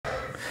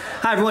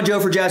Hi everyone, Joe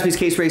for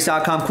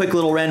JaspysCaseBreaks.com. Quick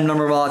little random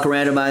number block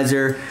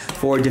randomizer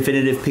for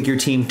definitive pick your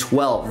team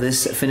 12.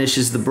 This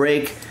finishes the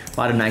break. A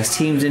lot of nice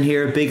teams in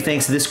here. Big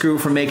thanks to this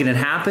group for making it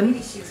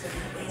happen.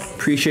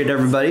 Appreciate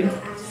everybody.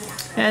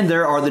 And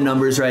there are the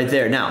numbers right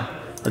there. Now,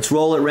 let's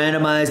roll it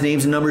randomized.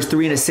 Names and numbers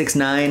 3 and a 6,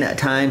 9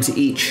 times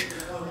each.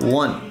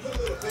 1,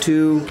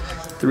 2,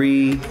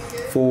 3,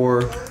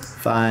 4,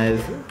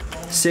 5,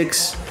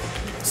 6,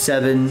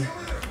 7,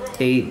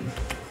 8,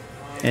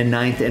 and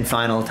 9th and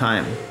final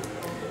time.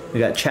 We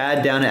got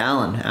Chad down to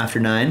Alan after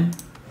 9.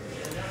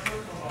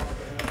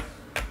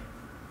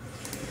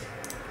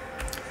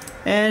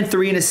 And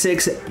 3 and a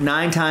 6,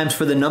 9 times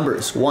for the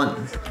numbers.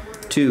 1,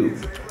 2,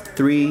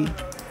 3,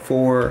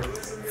 4,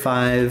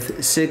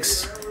 5,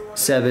 6,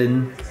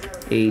 7,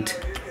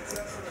 8,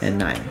 and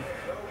 9.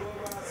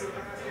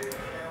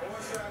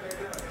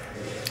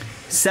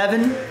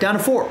 7 down to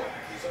 4.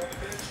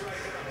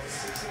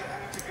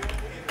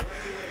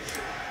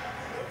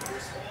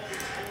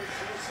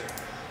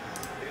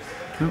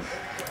 Oh,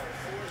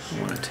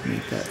 I wanted to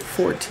make that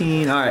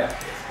 14. All right.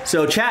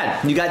 So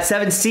Chad, you got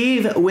 7.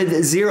 Steve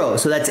with 0.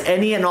 So that's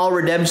any and all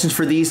redemptions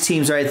for these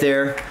teams right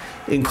there,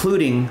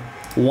 including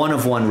 1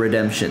 of 1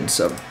 redemption.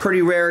 So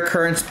pretty rare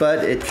occurrence,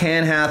 but it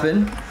can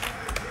happen.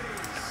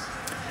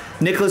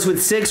 Nicholas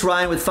with 6,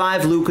 Ryan with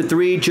 5, Luke with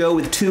 3, Joe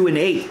with 2 and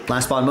 8.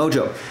 Last spot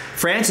mojo.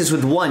 Francis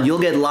with 1. You'll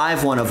get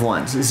live 1 of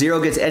 1s.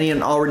 0 gets any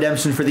and all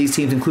redemptions for these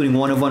teams, including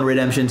 1 of 1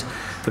 redemptions.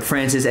 But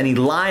Francis, any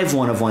live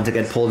 1 of 1s that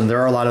get pulled, and there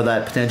are a lot of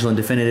that potential and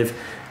definitive,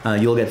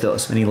 you'll get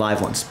those, any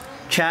live ones.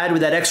 Chad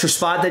with that extra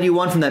spot that you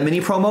won from that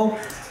mini promo,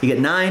 you get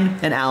 9,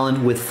 and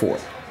Alan with 4.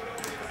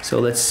 So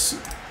let's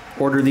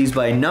order these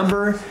by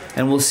number,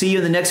 and we'll see you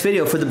in the next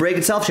video for the break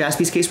itself,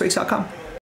 JaspysCaseBreaks.com.